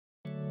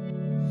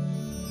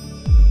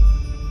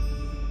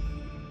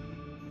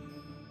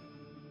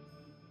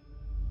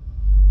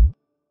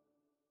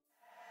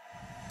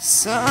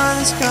Sun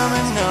is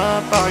coming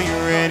up, are you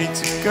ready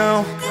to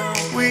go?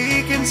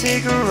 We can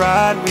take a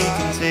ride, we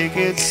can take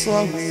it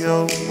slow,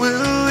 yo.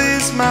 Will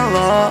is my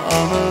law,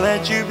 I'ma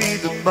let you be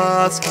the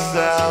boss, 'cause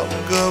I'll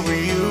go where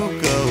you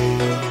go.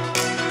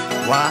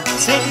 Why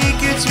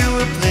take you to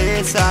a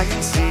place I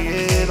can see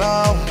it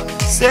all?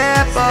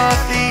 Step off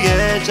the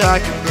edge, I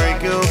can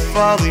break your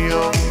fall,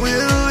 yo.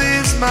 Will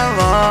is my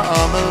law,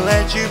 I'ma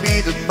let you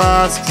be the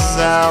boss, 'cause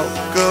I'll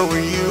go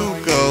where you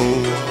go.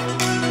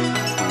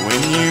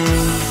 When you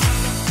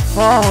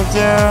fall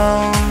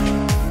down,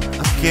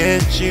 I'll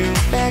get you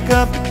back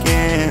up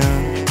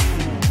again.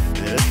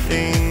 The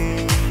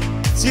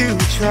things you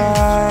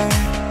try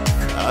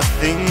are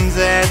things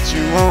that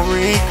you won't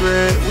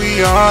regret. We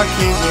are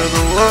kings of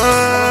the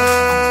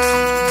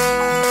world,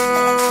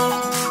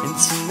 and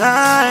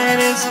tonight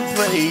is a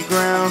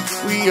playground.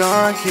 We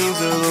are kings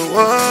of the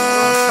world,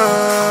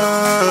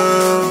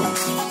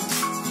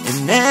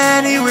 and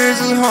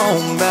anywhere's a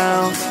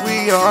homebound. We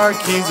are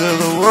kings of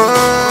the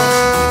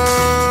world.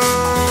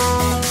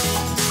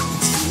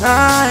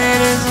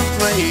 Tonight is a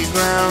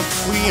playground.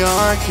 We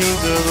are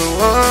kings of the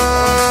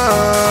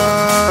world,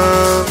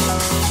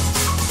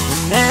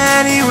 and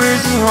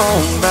anywhere's a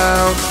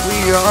homebound. We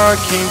are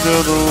kings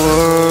of the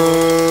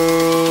world.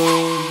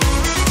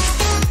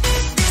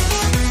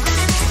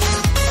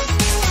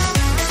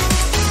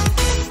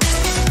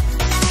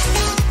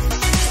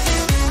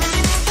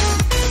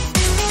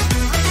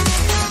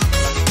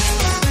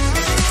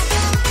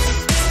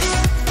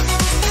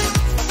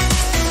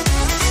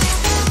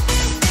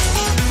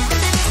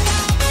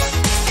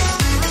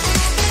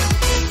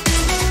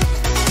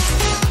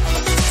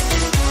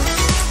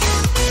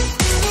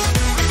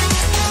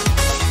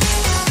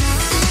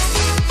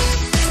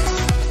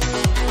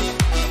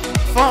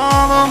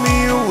 Follow me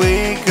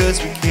away, 'cause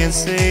we can't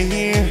stay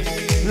here.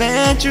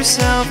 Let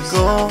yourself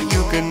go, you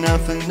got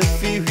nothing to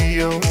fear.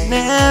 You'll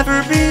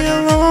never be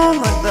alone,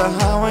 let the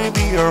highway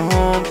be your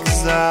home,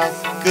 'cause I'll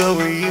go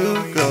where you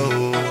go.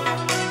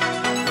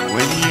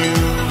 When you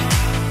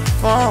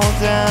fall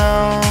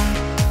down,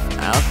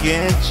 I'll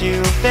get you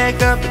back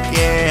up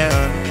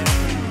again.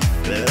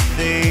 The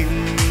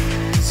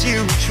things you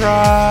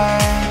try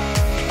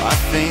are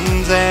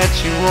things that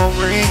you won't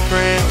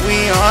regret. We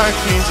are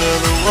kings of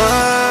the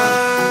world,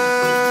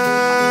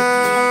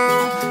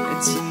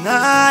 and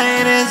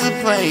tonight is a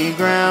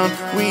playground.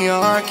 We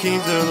are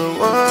kings of the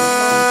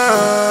world.